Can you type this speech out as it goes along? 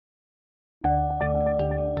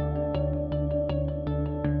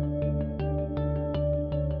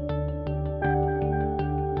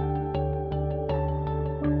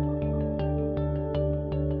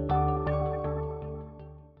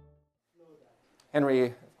Henry,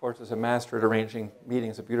 of course, is a master at arranging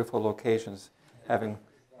meetings at beautiful locations, having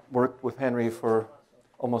worked with Henry for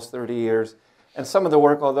almost 30 years. And some of the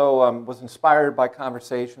work, although was inspired by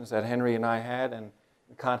conversations that Henry and I had and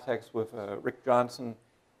in context with Rick Johnson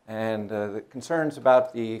and the concerns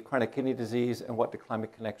about the chronic kidney disease and what the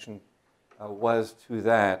climate connection was to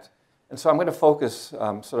that. And so I'm going to focus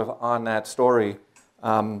sort of on that story.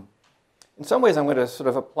 In some ways, I'm going to sort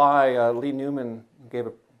of apply, Lee Newman gave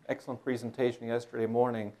an excellent presentation yesterday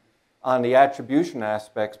morning on the attribution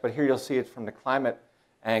aspects, but here you'll see it from the climate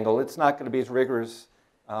angle. It's not going to be as rigorous,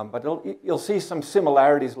 but you'll see some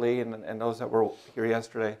similarities, Lee, and those that were here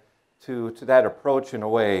yesterday, to that approach in a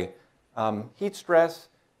way. Heat stress,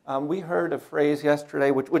 we heard a phrase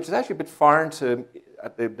yesterday, which is actually a bit foreign to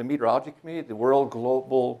the meteorology community, the world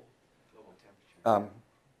global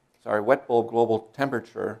wet bulb global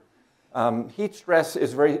temperature. Heat stress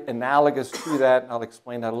is very analogous to that, and I'll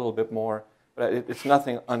explain that a little bit more. But it's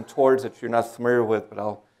nothing untoward that you're not familiar with, but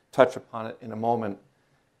I'll touch upon it in a moment.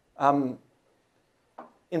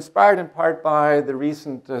 Inspired in part by the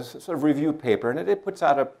recent sort of review paper, and it puts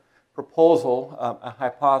out a proposal, a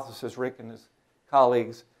hypothesis, Rick and his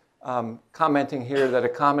colleagues, commenting here that a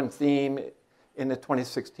common theme in the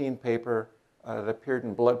 2016 paper that appeared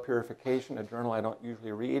in Blood Purification, a journal I don't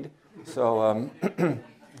usually read. So, in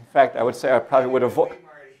fact, I would say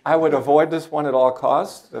I would avoid this one at all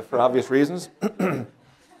costs for obvious reasons.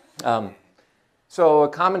 So a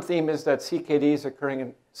common theme is that CKD is occurring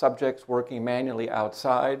in subjects working manually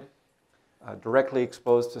outside, directly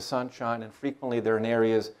exposed to sunshine, and frequently they're in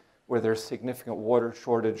areas where there's significant water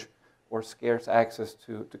shortage or scarce access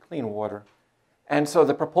to clean water. And so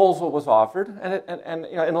the proposal was offered, and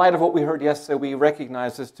you know, in light of what we heard yesterday, we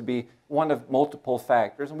recognize this to be one of multiple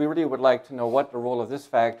factors, and we really would like to know what the role of this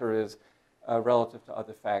factor is relative to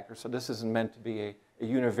other factors. So this isn't meant to be a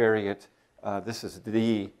univariate, this is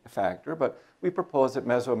the factor, but we propose that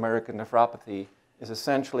Mesoamerican nephropathy is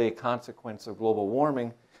essentially a consequence of global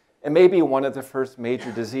warming, and maybe one of the first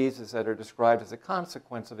major diseases that are described as a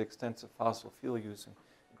consequence of extensive fossil fuel use and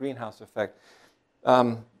greenhouse effect.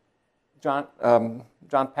 John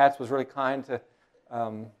Patz was really kind to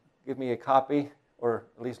give me a copy, or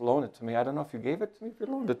at least loan it to me. I don't know if you gave it to me, if you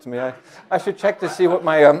loaned it to me. I should check to see what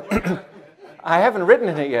my, I haven't written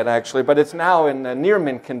in it yet, actually, but it's now in near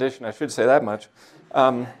mint condition, I should say that much.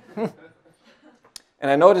 And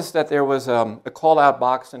I noticed that there was a call-out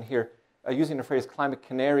box in here using the phrase climate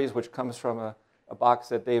canaries, which comes from a box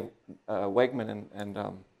that Dave Wegman and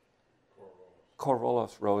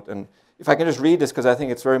Korolos wrote. And if I can just read this, because I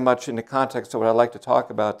think it's very much in the context of what I'd like to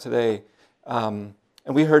talk about today. And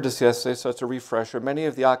we heard this yesterday, so it's a refresher. Many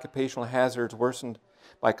of the occupational hazards worsened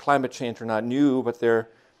by climate change are not new, but they're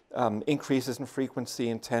increases in frequency,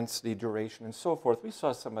 intensity, duration, and so forth. We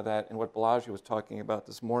saw some of that in what Balaji was talking about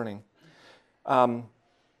this morning.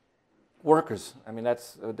 Workers, I mean,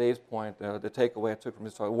 that's Dave's point, the takeaway I took from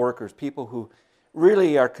his talk. Workers, people who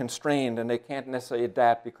really are constrained and they can't necessarily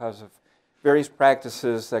adapt because of various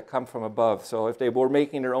practices that come from above. So if they were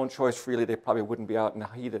making their own choice freely, they probably wouldn't be out in the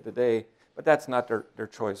heat of the day, but that's not their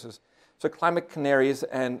choices. So climate canaries,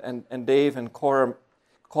 and Dave and Cora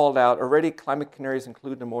called out, already climate canaries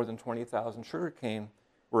include the more than 20,000 sugarcane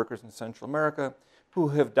workers in Central America who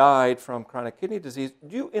have died from chronic kidney disease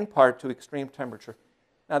due in part to extreme temperature.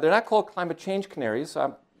 Now, they're not called climate change canaries.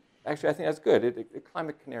 Actually, I think that's good,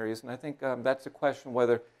 climate canaries, and I think that's a question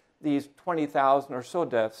whether these 20,000 or so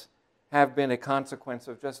deaths have been a consequence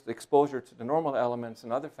of just exposure to the normal elements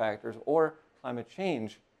and other factors, or climate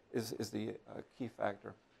change is the key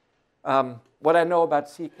factor. What I know about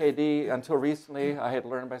CKD, until recently, I had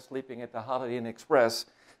learned by sleeping at the Holiday Inn Express.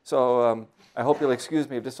 So I hope you'll excuse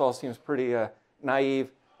me if this all seems pretty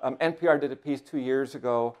naive. NPR did a piece 2 years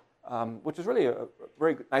ago, which is really a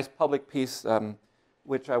very nice public piece,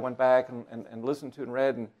 which I went back and listened to and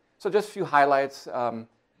read. And so just a few highlights.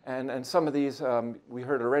 And some of these, we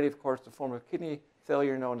heard already, of course, the form of kidney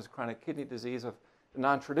failure known as chronic kidney disease of the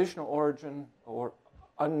non-traditional origin or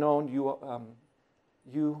unknown. There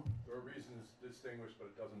are reasons distinguished, but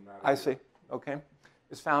it doesn't matter. I see. Okay.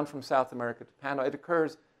 It's found from South America to Panama. It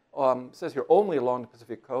occurs, it says here, only along the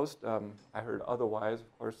Pacific coast. I heard otherwise,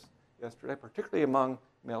 of course, yesterday, particularly among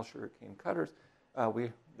male sugarcane cutters.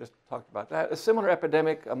 We just talked about that. A similar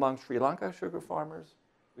epidemic among Sri Lanka sugar farmers.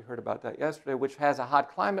 We heard about that yesterday, which has a hot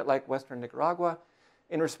climate like Western Nicaragua.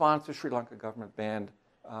 In response, the Sri Lanka government banned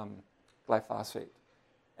glyphosate.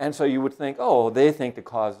 And so you would think, oh, they think the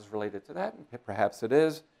cause is related to that. And perhaps it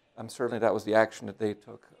is. Certainly that was the action that they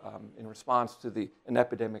took in response to an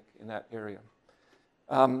epidemic in that area.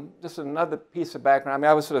 Just another piece of background. I mean,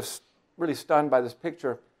 I was sort of really stunned by this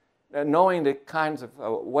picture. knowing the kinds of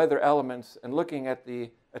weather elements and looking at the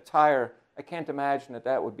attire, I can't imagine that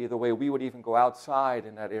that would be the way we would even go outside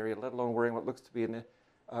in that area, let alone wearing what looks to be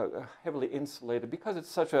heavily insulated. Because it's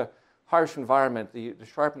such a harsh environment, the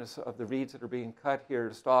sharpness of the reeds that are being cut here,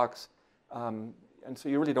 the stalks, and so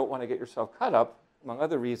you really don't want to get yourself cut up, among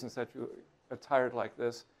other reasons that you are attired like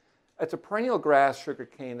this. It's a perennial grass,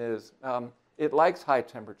 sugarcane is. It likes high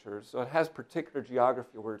temperatures, so it has particular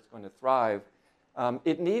geography where it's going to thrive.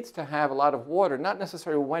 It needs to have a lot of water, not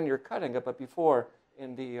necessarily when you're cutting it, but before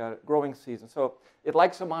in the growing season. So it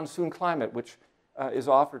likes a monsoon climate, which is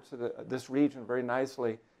offered to this region very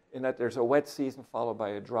nicely in that there's a wet season followed by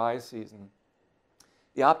a dry season.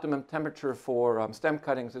 The optimum temperature for stem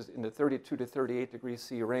cuttings is in the 32 to 38 degrees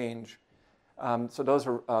C range. So those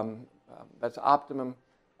are, that's optimum.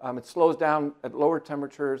 It slows down at lower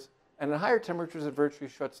temperatures, and at higher temperatures it virtually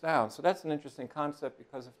shuts down. So that's an interesting concept,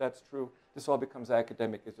 because if that's true, this all becomes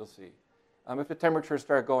academic, as you'll see. If the temperatures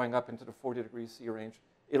start going up into the 40 degrees C range,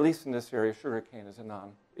 at least in this area, sugarcane is a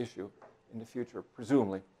non-issue in the future,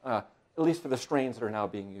 presumably. At least for the strains that are now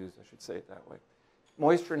being used, I should say it that way.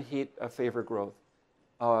 Moisture and heat favor growth,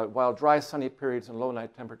 while dry, sunny periods and low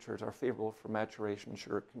night temperatures are favorable for maturation and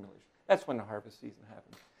sugar accumulation. That's when the harvest season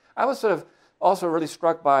happens. I was sort of also really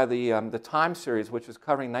struck by the time series, which is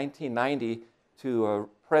covering 1990 to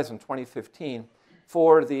present, 2015,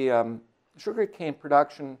 for the sugarcane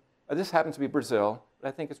production. This happens to be Brazil, but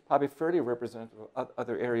I think it's probably fairly representative of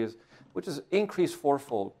other areas, which is increased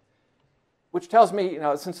fourfold, which tells me,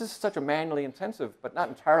 since this is such a manually intensive, but not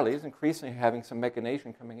entirely, it's increasingly having some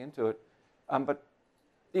mechanization coming into it, but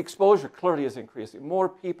the exposure clearly is increasing. More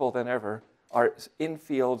people than ever are in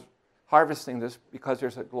fields harvesting this because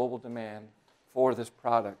there's a global demand for this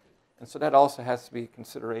product. And so that also has to be a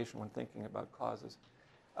consideration when thinking about causes.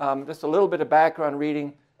 Just a little bit of background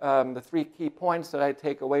reading. The three key points that I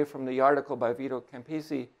take away from the article by Vito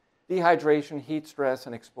Campisi: dehydration, heat stress,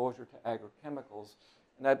 and exposure to agrochemicals.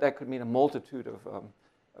 And that could mean a multitude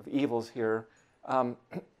of evils here.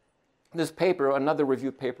 This paper, another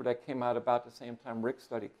review paper that came out about the same time Rick's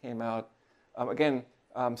study came out, again,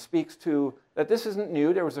 speaks to that this isn't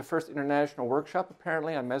new. There was a first international workshop,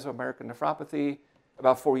 apparently, on Mesoamerican nephropathy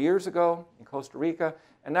about 4 years ago in Costa Rica.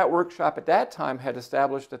 And that workshop at that time had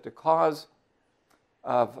established that the cause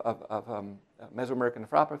of Mesoamerican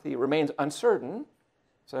nephropathy remains uncertain.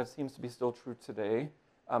 So that seems to be still true today.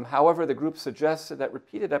 However, the group suggested that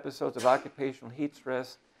repeated episodes of occupational heat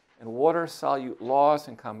stress and water solute loss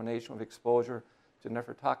in combination with exposure to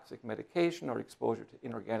nephrotoxic medication or exposure to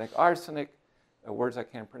inorganic arsenic, words I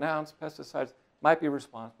can't pronounce, pesticides, might be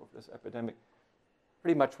responsible for this epidemic.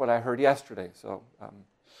 Pretty much what I heard yesterday, so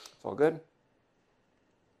it's all good.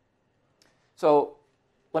 So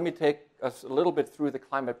let me take us a little bit through the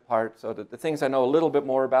climate part, so that the things I know a little bit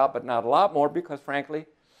more about, but not a lot more, because frankly,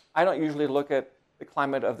 I don't usually look at the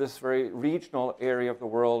climate of this very regional area of the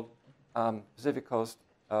world, Pacific coast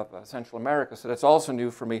of Central America. So that's also new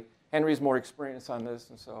for me. Henry's more experienced on this,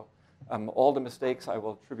 and so all the mistakes I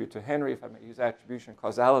will attribute to Henry, if I may use attribution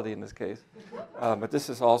causality in this case. But this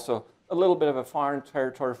is also a little bit of a foreign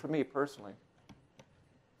territory for me personally.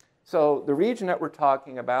 So the region that we're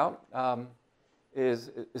talking about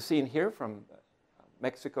is seen here from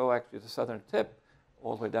Mexico, actually the southern tip,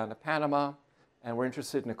 all the way down to Panama. And we're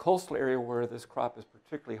interested in the coastal area where this crop is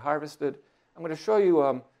particularly harvested. I'm going to show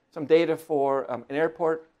you some data for an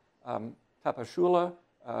airport, Tapachula,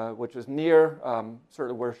 which is near sort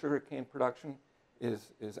of where sugarcane production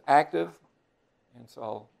is active. And so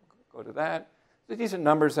I'll go to that. So these are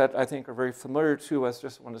numbers that I think are very familiar to us.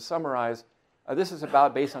 Just want to summarize. This is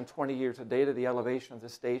about based on 20 years of data. The elevation of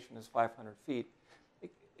this station is 500 feet.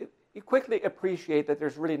 You quickly appreciate that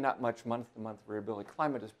there's really not much month-to-month variability.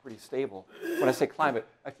 Climate is pretty stable. When I say climate,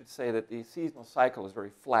 I should say that the seasonal cycle is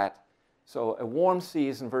very flat. So a warm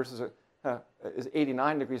season versus is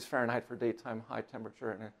 89 degrees Fahrenheit for daytime high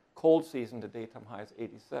temperature, and a cold season, the daytime high is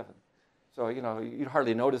 87. So, you'd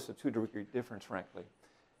hardly notice a 2-degree difference, frankly.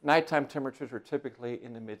 Nighttime temperatures are typically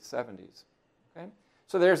in the mid-70s. Okay?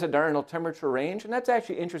 So there's a diurnal temperature range, and that's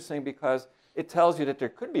actually interesting because it tells you that there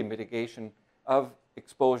could be mitigation of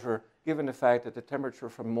exposure given the fact that the temperature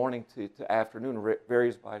from morning to afternoon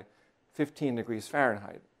varies by 15 degrees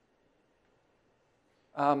Fahrenheit.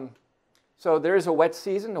 So there is a wet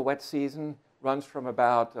season. The wet season runs from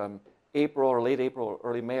about April or late April or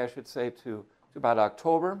early May, I should say, to about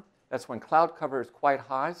October. That's when cloud cover is quite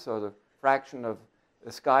high, so the fraction of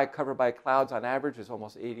the sky covered by clouds on average is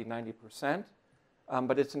almost 80–90%.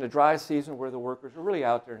 But it's in the dry season where the workers are really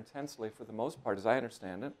out there intensely for the most part, as I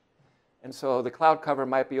understand it. And so the cloud cover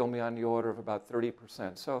might be only on the order of about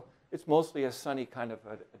 30%. So it's mostly a sunny kind of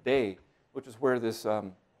a day, which is where this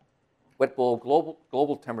wet bulb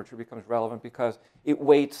global temperature becomes relevant, because it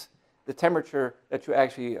weights the temperature that you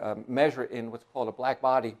actually measure in what's called a black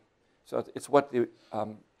body. So it's what the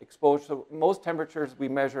exposure. So most temperatures we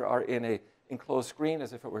measure are in a enclosed screen,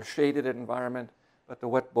 as if it were a shaded environment. But the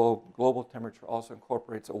wet bulb global temperature also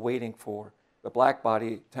incorporates a weighting for the black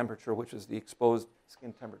body temperature, which is the exposed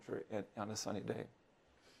skin temperature on a sunny day.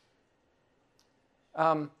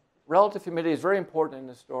 Relative humidity is very important in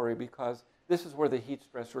this story, because this is where the heat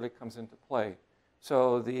stress really comes into play.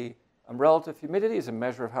 So the relative humidity is a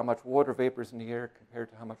measure of how much water vapor is in the air compared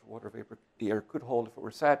to how much water vapor the air could hold if it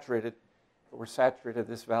were saturated. If it were saturated,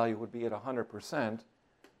 this value would be at 100%,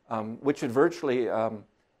 which it virtually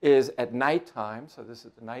is at nighttime. So this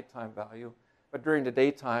is the nighttime value. But during the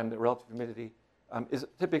daytime, the relative humidity is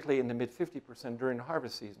typically in the mid-50% during the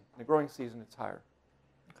harvest season. In the growing season, it's higher.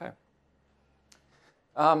 Okay.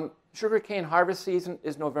 Sugarcane harvest season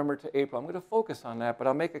is November to April. I'm going to focus on that, but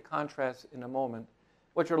I'll make a contrast in a moment.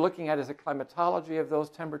 What you're looking at is a climatology of those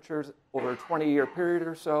temperatures over a 20-year period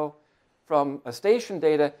or so from station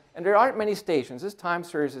data. And there aren't many stations. This time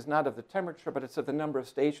series is not of the temperature, but it's of the number of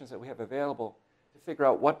stations that we have available to figure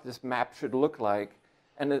out what this map should look like.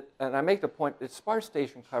 And I make the point that sparse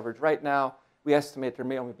station coverage. Right now, we estimate there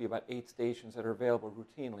may only be about 8 stations that are available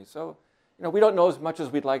routinely. So, we don't know as much as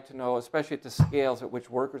we'd like to know, especially at the scales at which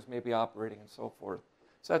workers may be operating and so forth.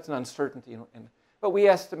 So that's an uncertainty. But we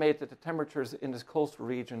estimate that the temperatures in this coastal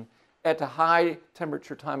region at the high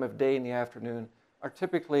temperature time of day in the afternoon are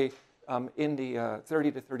typically in the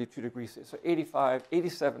 30 to 32 degrees, so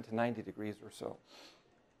 87 to 90 degrees or so.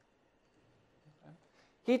 Okay.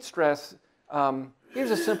 Heat stress, here's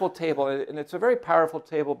a simple table, and it's a very powerful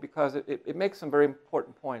table because it makes some very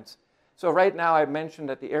important points. So right now I mentioned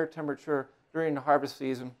that the air temperature during the harvest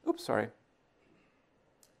season, oops, sorry. I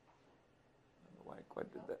don't know why I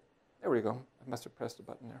quite did that. There we go. I must have pressed a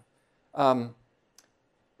button there.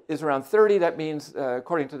 Is around 30. That means,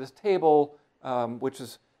 according to this table, which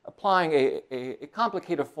is applying a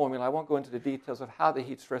complicated formula. I won't go into the details of how the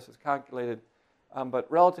heat stress is calculated, but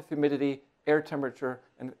relative humidity, air temperature,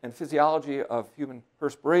 and physiology of human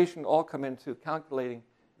perspiration all come into calculating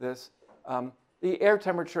this. The air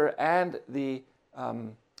temperature and the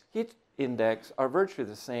heat index are virtually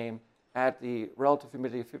the same at the relative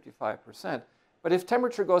humidity of 55%. But if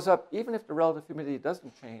temperature goes up, even if the relative humidity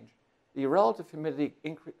doesn't change, the relative humidity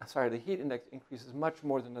the heat index increases much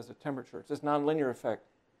more than does the temperature. It's this nonlinear effect.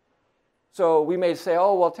 So we may say,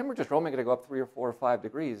 oh, well, temperatures are only going to go up 3 or 4 or 5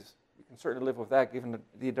 degrees. You can certainly live with that given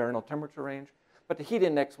the diurnal temperature range. But the heat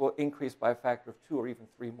index will increase by a factor of 2 or even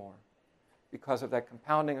 3 more because of that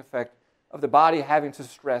compounding effect of the body having to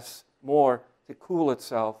stress more to cool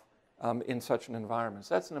itself in such an environment.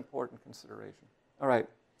 So that's an important consideration. All right.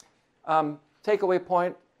 Takeaway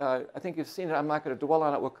point, I think you've seen it. I'm not going to dwell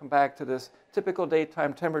on it. We'll come back to this. Typical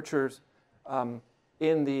daytime temperatures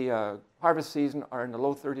in the harvest season are in the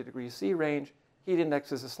low 30 degrees C range. Heat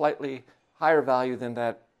index is a slightly higher value than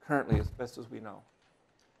that currently, as best as we know.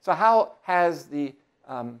 So how has the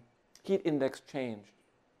heat index changed?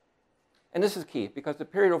 And this is key, because the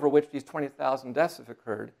period over which these 20,000 deaths have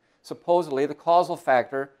occurred, supposedly the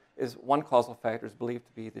one causal factor is believed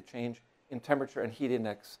to be the change in temperature and heat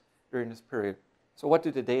index during this period. So what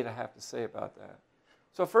do the data have to say about that?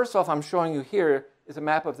 So first off, I'm showing you here is a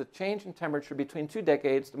map of the change in temperature between 2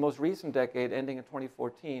 decades, the most recent decade ending in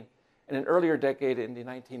 2014, and an earlier decade in the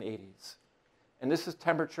 1980s. And this is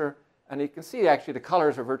temperature, and you can see actually the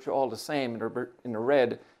colors are virtually all the same in the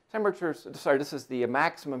red. This is the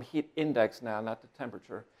maximum heat index now, not the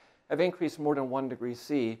temperature, have increased more than 1 degree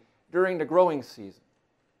C during the growing season.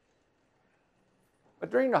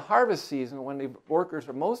 But during the harvest season, when the workers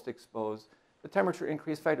are most exposed, the temperature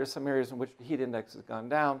increased factor some areas in which the heat index has gone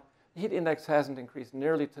down. The heat index hasn't increased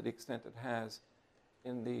nearly to the extent it has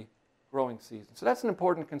in the growing season. So that's an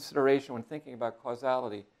important consideration when thinking about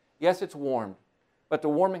causality. Yes, it's warmed, but the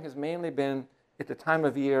warming has mainly been at the time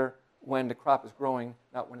of year when the crop is growing,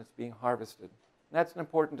 not when it's being harvested. And that's an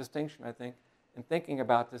important distinction, I think, in thinking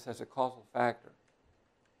about this as a causal factor.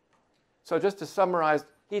 So just to summarize,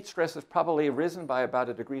 heat stress has probably risen by about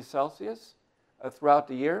 1 degree Celsius throughout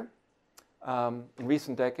the year in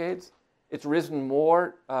recent decades. It's risen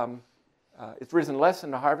more, it's risen less in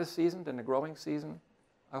the harvest season than the growing season.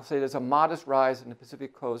 I'll say there's a modest rise in the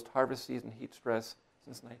Pacific Coast harvest season heat stress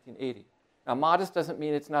since 1980. Now, modest doesn't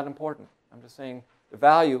mean it's not important. I'm just saying the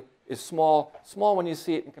value is small when you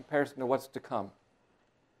see it in comparison to what's to come.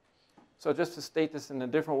 So just to state this in a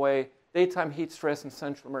different way, daytime heat stress in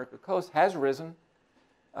Central America coast has risen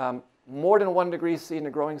more than 1 degree C in the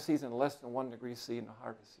growing season, less than 1 degree C in the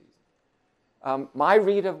harvest season. My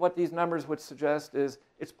read of what these numbers would suggest is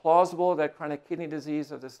it's plausible that chronic kidney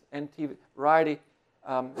disease of this NT variety,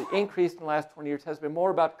 the increase in the last 20 years has been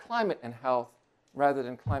more about climate and health rather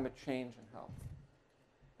than climate change and health.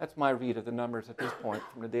 That's my read of the numbers at this point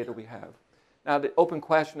from the data we have. Now, the open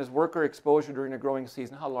question is worker exposure during the growing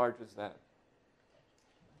season. How large is that?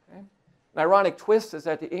 Okay. An ironic twist is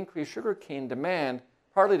that the increased sugarcane demand,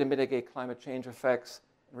 partly to mitigate climate change effects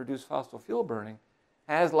and reduce fossil fuel burning,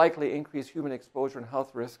 has likely increased human exposure and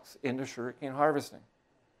health risks into sugarcane harvesting.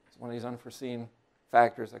 It's one of these unforeseen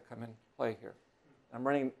factors that come in play here. I'm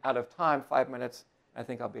running out of time, 5 minutes. I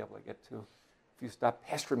think I'll be able to get to if you stop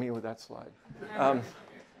pestering me with that slide.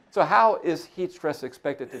 So how is heat stress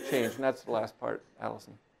expected to change? And that's the last part,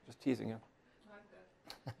 Allison. Just teasing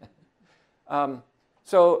you.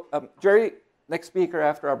 Jerry, next speaker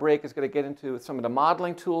after our break, is going to get into some of the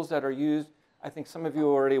modeling tools that are used. I think some of you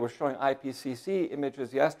already were showing IPCC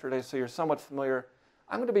images yesterday, so you're somewhat familiar.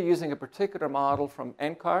 I'm going to be using a particular model from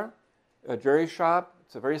NCAR, Jerry's shop.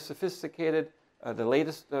 It's a very sophisticated, the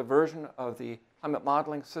latest version of the climate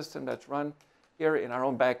modeling system that's run here in our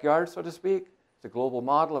own backyard, so to speak. It's a global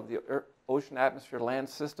model of the ocean, atmosphere, land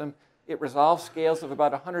system. It resolves scales of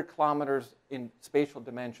about 100 kilometers in spatial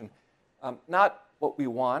dimension. Not what we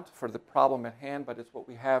want for the problem at hand, but it's what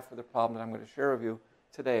we have for the problem that I'm going to share with you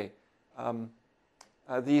today.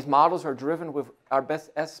 These models are driven with our best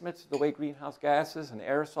estimates of the way greenhouse gases and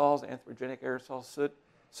aerosols, anthropogenic aerosols, soot,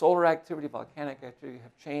 solar activity, volcanic activity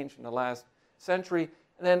have changed in the last century,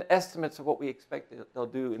 and then estimates of what we expect they'll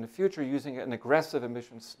do in the future using an aggressive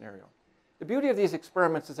emissions scenario. The beauty of these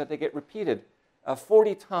experiments is that they get repeated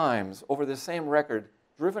 40 times over the same record,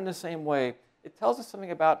 driven the same way. It tells us something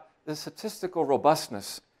about the statistical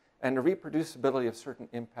robustness and the reproducibility of certain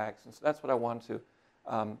impacts. And so that's what I want to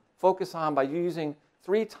focus on by using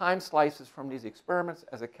 3 time slices from these experiments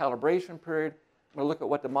as a calibration period. I'm going to look at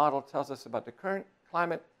what the model tells us about the current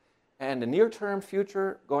climate and the near-term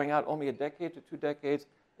future, going out only a decade to 2 decades,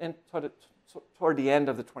 and toward the end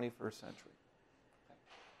of the 21st century.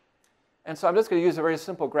 And so I'm just going to use a very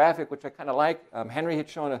simple graphic, which I kind of like. Henry had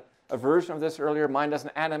shown a version of this earlier. Mine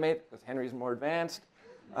doesn't animate because Henry's more advanced.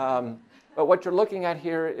 But what you're looking at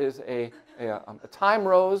here is a time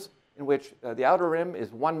rows in which the outer rim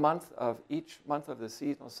is 1 month of each month of the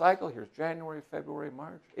seasonal cycle. Here's January, February,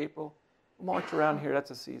 March, April. We'll march around here.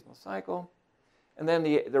 That's a seasonal cycle. And then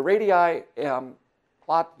the radii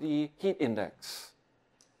plot the heat index.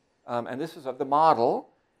 And this is of the model.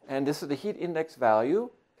 And this is the heat index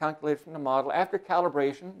value calculated from the model. After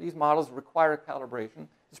calibration, these models require calibration.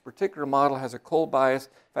 This particular model has a cold bias.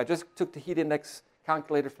 If I just took the heat index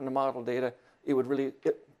calculated from the model data, it would really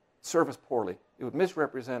serve us poorly. It would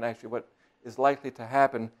misrepresent actually what is likely to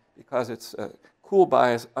happen because its cool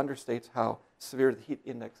bias understates how severe the heat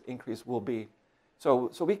index increase will be. So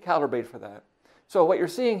we calibrate for that. So what you're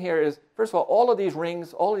seeing here is, first of all of these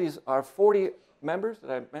rings, all of these are 40 members that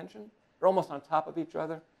I mentioned. They're almost on top of each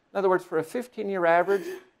other. In other words, for a 15-year average,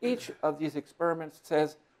 each of these experiments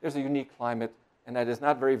says there's a unique climate, and that is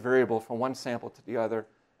not very variable from one sample to the other.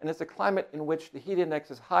 And it's a climate in which the heat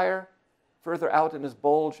index is higher, further out in this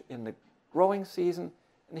bulge in the growing season,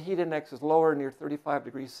 and the heat index is lower near 35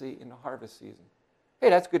 degrees C in the harvest season. Hey,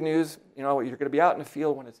 that's good news. You know, you're going to be out in the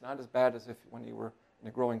field when it's not as bad as if when you were in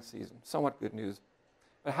the growing season. Somewhat good news.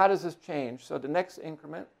 But how does this change? So the next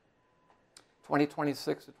increment,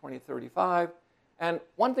 2026 to 2035. And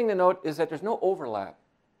one thing to note is that there's no overlap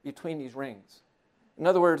between these rings. In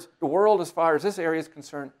other words, the world, as far as this area is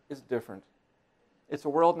concerned, is different. It's a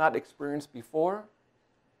world not experienced before.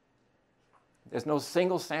 There's no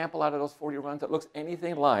single sample out of those 40 runs that looks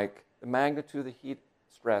anything like the magnitude of the heat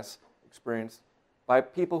stress experienced by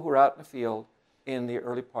people who are out in the field in the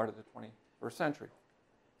early part of the 21st century.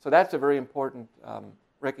 So that's a very important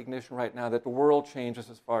recognition right now that the world changes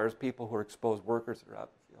as far as people who are exposed workers that are out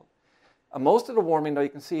in the field. Most of the warming, though, you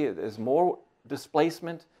can see is more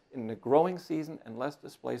displacement in the growing season and less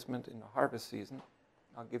displacement in the harvest season.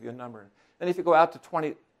 I'll give you a number. Then if you go out to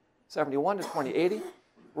 2071 to 2080,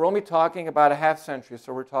 we're only talking about a half century,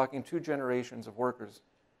 so we're talking 2 generations of workers.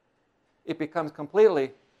 It becomes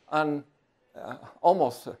completely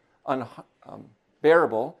almost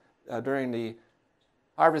unbearable during the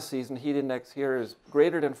harvest season. Heat index here is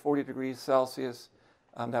greater than 40 degrees Celsius.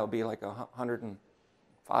 That would be like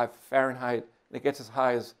 105 Fahrenheit. And it gets as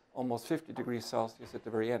high as almost 50 degrees Celsius at the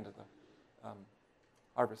very end of the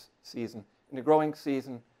harvest season. In the growing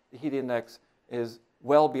season, the heat index is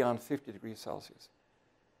well beyond 50 degrees Celsius.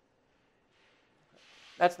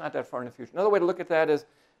 That's not that far in the future. Another way to look at that is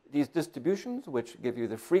these distributions, which give you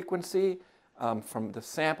the frequency from the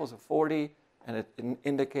samples of 40, and it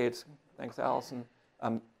indicates Thanks, Allison.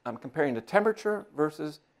 I'm comparing the temperature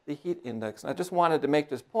versus the heat index. And I just wanted to make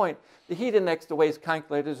this point. The heat index, the way it's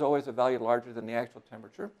calculated, is always a value larger than the actual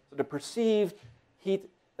temperature. So the perceived heat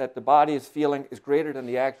that the body is feeling is greater than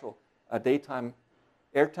the actual daytime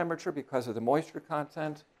air temperature because of the moisture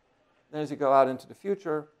content. Then as you go out into the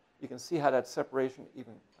future, you can see how that separation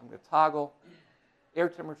even, I'm going to toggle. Air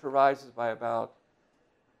temperature rises by about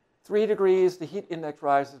 3 degrees. The heat index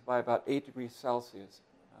rises by about 8 degrees Celsius.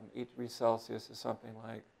 8 degrees Celsius is something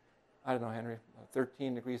like, I don't know, Henry,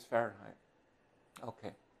 13 degrees Fahrenheit. Okay.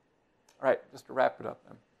 All right, just to wrap it up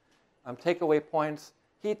then. Takeaway points.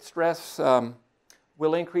 Heat stress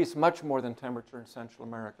will increase much more than temperature in Central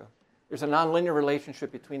America. There's a nonlinear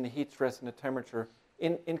relationship between the heat stress and the temperature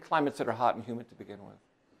in climates that are hot and humid to begin with.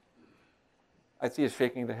 I see you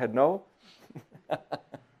shaking the head no.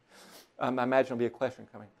 I imagine there'll be a question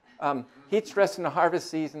coming. Heat stress in the harvest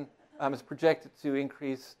season is projected to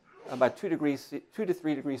increase by 2 to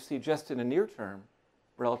 3 degrees C just in the near term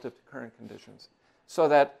relative to current conditions, so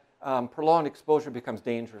that prolonged exposure becomes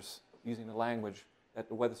dangerous, using the language that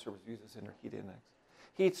the Weather Service uses in their heat index.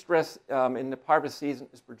 Heat stress in the harvest season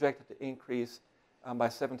is projected to increase by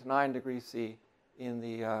 7 to 9 degrees C in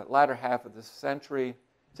the latter half of this century.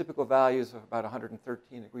 Typical values of about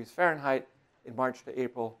 113 degrees Fahrenheit in March to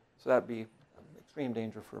April, so that would be extreme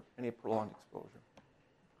danger for any prolonged exposure.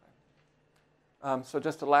 So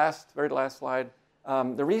just the very last slide.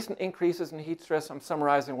 The recent increases in heat stress, I'm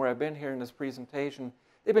summarizing where I've been here in this presentation,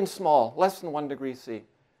 they've been small, less than 1 degree C.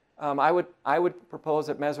 I would propose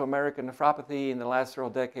that Mesoamerican nephropathy in the last several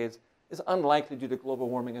decades is unlikely due to global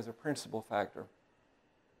warming as a principal factor.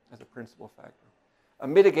 A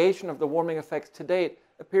mitigation of the warming effects to date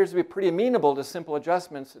appears to be pretty amenable to simple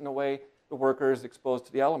adjustments in the way the worker is exposed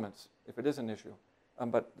to the elements, if it is an issue.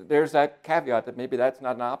 But there's that caveat that maybe that's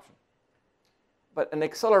not an option. But an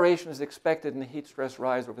acceleration is expected in the heat stress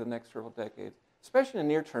rise over the next several decades, especially in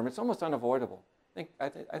the near term. It's almost unavoidable. I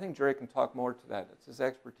think Jerry can talk more to that. It's his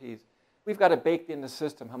expertise. We've got it baked in the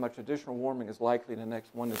system how much additional warming is likely in the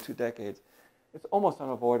next 1 to 2 decades. It's almost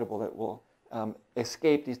unavoidable that we'll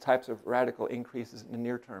escape these types of radical increases in the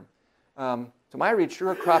near term. To my read,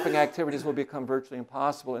 sugar cropping activities will become virtually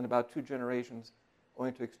impossible in about 2 generations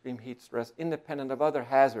owing to extreme heat stress, independent of other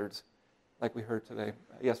hazards like we heard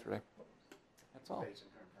yesterday. That's all.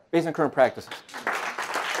 Based on current practices.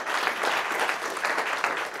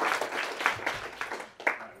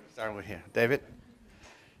 Start with here. David?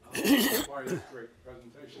 Great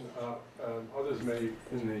presentation. Others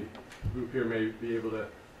in the group here may be able to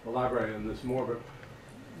elaborate on this more, but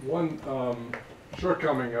one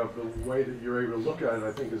shortcoming of the way that you're able to look at it,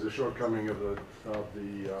 I think, is a shortcoming of the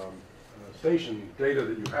station data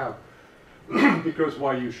that you have, because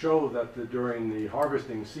while you show that during the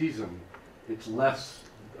harvesting season, it's less,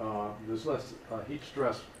 there's less heat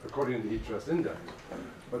stress according to the heat stress index,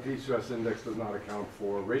 but the heat stress index does not account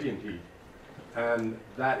for radiant heat, and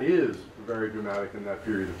that is very dramatic in that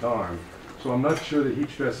period of time. So I'm not sure the heat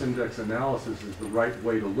stress index analysis is the right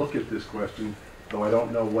way to look at this question, though I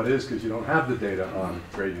don't know what is, because you don't have the data on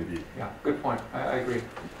radiant heat. Yeah, good point. I agree.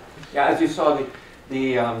 Yeah, as you saw,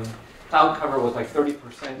 the cloud cover was like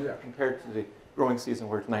 30% compared to the growing season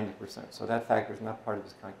where it's 90%. So that factor is not part of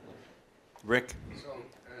this calculation. Rick? So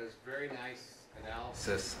it's very nice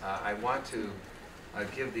analysis. I want to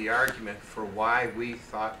give the argument for why we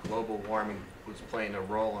thought global warming was playing a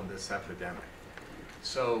role in this epidemic.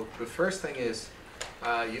 So the first thing is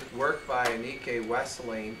work by Anike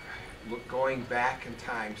Wesseling going back in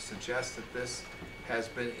time suggests that this has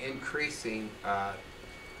been increasing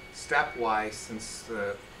stepwise since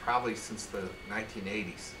probably since the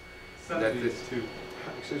 1980s. 70s too.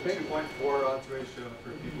 Excuse me? 2.4 odds ratio for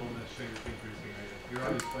people in the sugarcane producing area. You're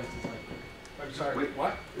always places like. I'm sorry. Wait,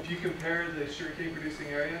 what? If you compare the sugarcane producing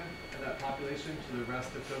area and that population to the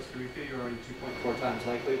rest of Costa Rica, you're already 2.4 times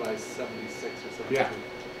likely by 76 or 72. Yeah.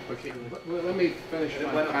 Okay. Well, let me finish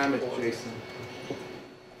my comment, Jason.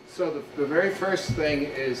 So the very first thing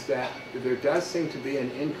is that there does seem to be an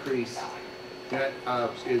increase that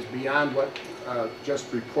is beyond what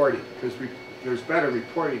just reporting, because there's better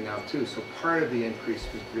reporting now too. So part of the increase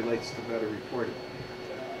relates to better reporting,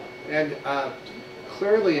 and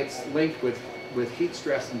clearly it's linked with heat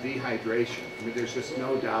stress and dehydration. I mean, there's just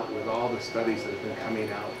no doubt with all the studies that have been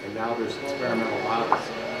coming out, and now there's experimental models.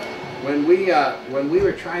 When we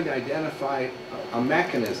were trying to identify a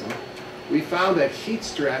mechanism, we found that heat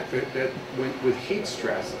stress, with heat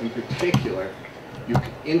stress in particular, you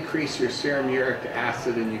increase your serum uric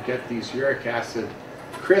acid and you get these uric acid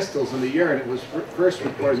crystals in the urine. It was first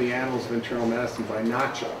reported in the Annals of Internal Medicine by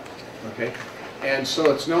Nacho. Okay, and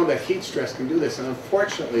so it's known that heat stress can do this. And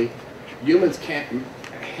unfortunately, humans can't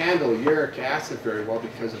handle uric acid very well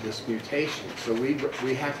because of this mutation. So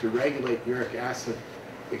we have to regulate uric acid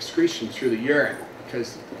excretion through the urine,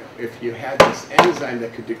 because if you had this enzyme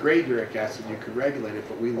that could degrade uric acid, you could regulate it,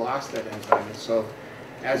 but we lost that enzyme. And so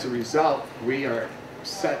as a result, we are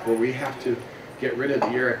set where we have to get rid of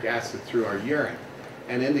the uric acid through our urine.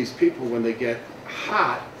 And in these people, when they get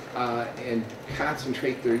hot and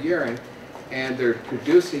concentrate their urine, and they're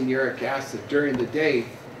producing uric acid during the day,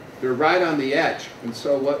 they're right on the edge. And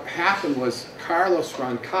so what happened was Carlos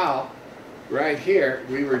Roncal, right here,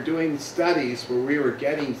 we were doing studies where we were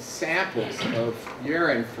getting samples of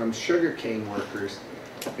urine from sugarcane workers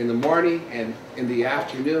in the morning and in the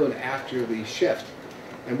afternoon after the shift.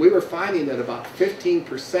 And we were finding that about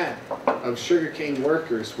 15% of sugarcane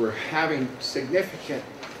workers were having significant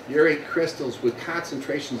urate crystals with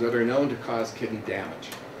concentrations that are known to cause kidney damage.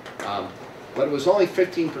 But it was only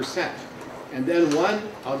 15%. And then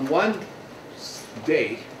on one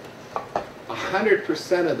day,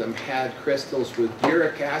 100% of them had crystals with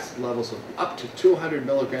uric acid levels of up to 200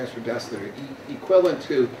 milligrams per deciliter, equivalent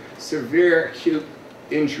to severe acute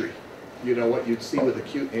injury. You know, what you'd see with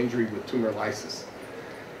acute injury with tumor lysis.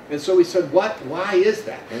 And so we said, why is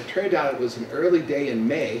that? And it turned out it was an early day in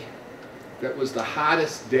May that was the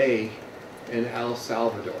hottest day in El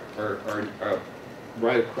Salvador, or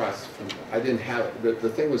right across from, I didn't have, the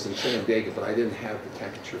thing was in Shenandoah, but I didn't have the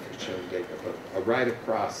temperature for Shenandoah, but right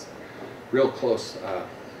across, real close,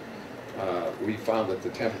 we found that the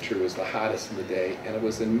temperature was the hottest in the day, and it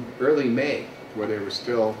was in early May where they were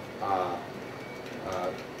still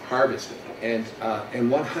harvesting. And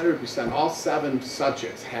 100%, all 7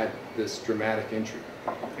 subjects had this dramatic injury.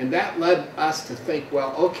 And that led us to think,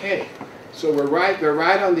 well, okay, so they're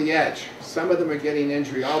right on the edge. Some of them are getting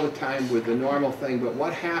injury all the time with the normal thing, but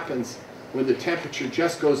what happens when the temperature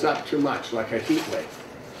just goes up too much, like a heat wave?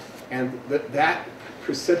 And that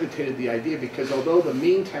precipitated the idea, because although the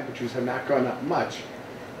mean temperatures have not gone up much,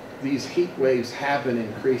 these heat waves have been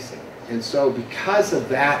increasing. And so because of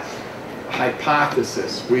that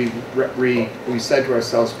hypothesis, we said to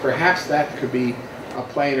ourselves, perhaps that could be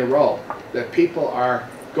playing a role, that people are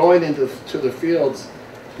going into the fields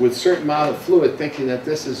with a certain amount of fluid thinking that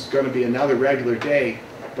this is going to be another regular day,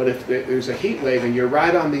 but if there's a heat wave and you're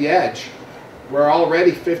right on the edge, where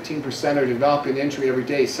already 15% are developing injury every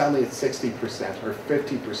day, suddenly it's 60% or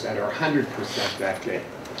 50% or 100% that day.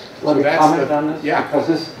 Let me comment on this? Yeah.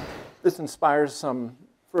 Because this inspires some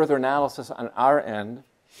further analysis on our end.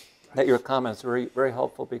 That your comments are very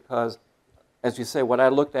helpful, because, as you say, what I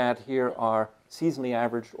looked at here are seasonally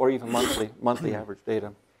average or even monthly average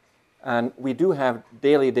data. And we do have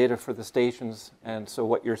daily data for the stations, and so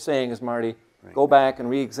what you're saying is, Marty, go back and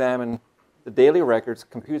re-examine the daily records,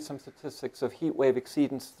 compute some statistics of heat wave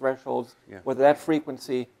exceedance thresholds, whether that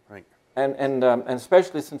frequency, and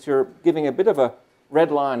especially since you're giving a bit of a red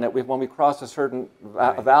line that when we cross a certain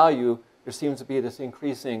value, there seems to be this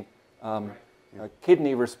increasing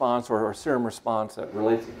kidney response or serum response that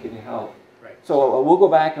relates to kidney health. So we'll go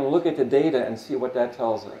back and look at the data and see what that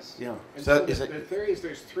tells us. Yeah. So the theory is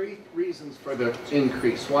there's 3 reasons for the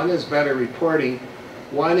increase. One is better reporting.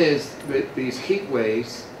 One is that these heat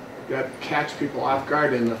waves that catch people off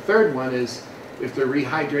guard. And the third one is if they're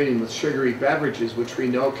rehydrating with sugary beverages, which we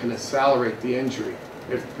know can accelerate the injury,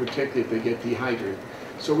 particularly if they get dehydrated.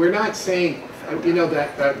 So we're not saying, you know,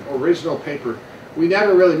 that original paper, we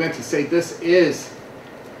never really meant to say this is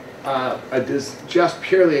just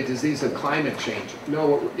purely a disease of climate change.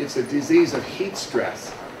 No, it's a disease of heat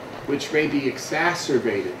stress, which may be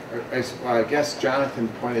exacerbated, or, as I guess Jonathan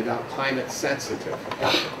pointed out, climate sensitive.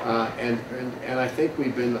 And I think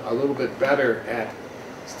we've been a little bit better at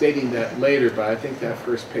stating that later, but I think that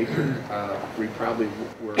first paper, we probably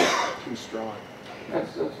were too strong.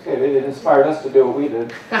 That's okay. It inspired us to do what we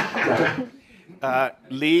did.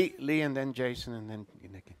 Lee, and then Jason, and then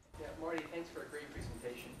Nick. Yeah, Marty, thanks for a great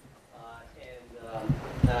presentation.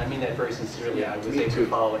 I mean that very sincerely. I was able to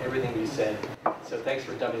follow everything you said. So thanks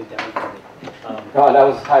for dumbing it down for me. No, that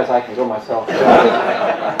was as high as I can go myself.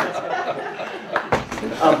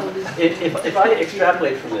 If I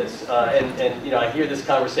extrapolate from this, and you know, I hear this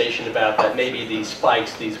conversation about that maybe these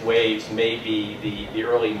spikes, these waves, may be the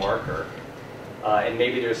early marker, and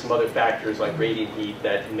maybe there's some other factors like radiant heat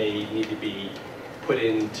that may need to be put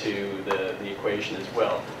into the equation as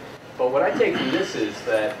well. But what I take from this is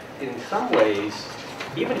that in some ways,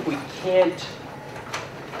 even if we can't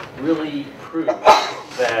really prove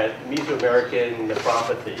that Mesoamerican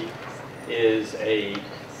nephropathy is a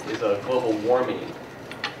global warming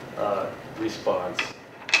response,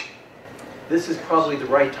 this is probably the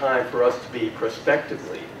right time for us to be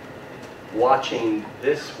prospectively watching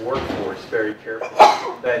this workforce very carefully.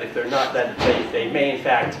 That if they're not, that they may in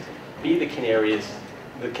fact be the canaries,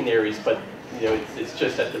 but you know, it's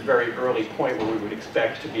just at the very early point where we would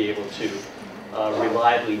expect to be able to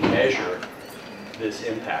reliably measure this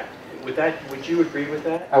impact. Would you agree with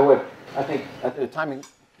that? I would. I think the timing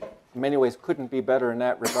in many ways couldn't be better in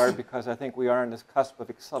that regard, because I think we are on this cusp of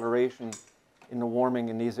acceleration in the warming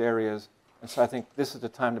in these areas. And so I think this is the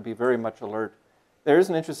time to be very much alert. There is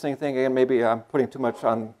an interesting thing, again, maybe I'm putting too much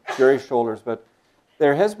on Jerry's shoulders, but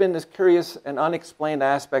there has been this curious and unexplained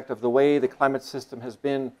aspect of the way the climate system has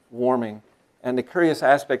been warming. And the curious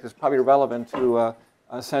aspect is probably relevant to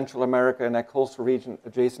Central America and that coastal region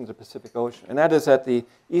adjacent to the Pacific Ocean. And that is that the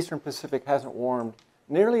Eastern Pacific hasn't warmed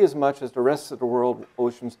nearly as much as the rest of the world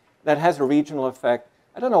oceans. That has a regional effect.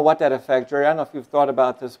 I don't know what that effect, Jerry, I don't know if you've thought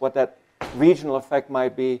about this, what that regional effect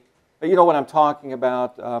might be, but you know what I'm talking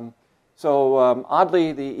about.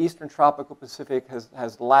 Oddly, the Eastern Tropical Pacific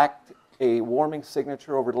has lacked a warming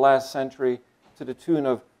signature over the last century to the tune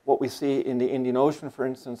of what we see in the Indian Ocean, for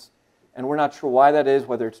instance. And we're not sure why that is,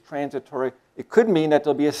 whether it's transitory. It could mean that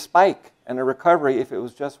there'll be a spike and a recovery if it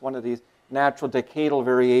was just one of these natural decadal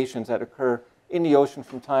variations that occur in the ocean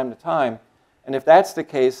from time to time. And if that's the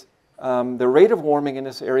case, the rate of warming in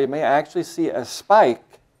this area may actually see a spike,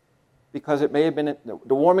 because it may have been,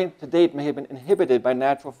 the warming to date may have been inhibited by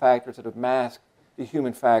natural factors that have masked the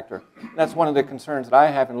human factor. And that's one of the concerns that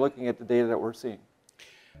I have in looking at the data that we're seeing.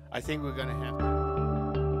 I think we're going to have to...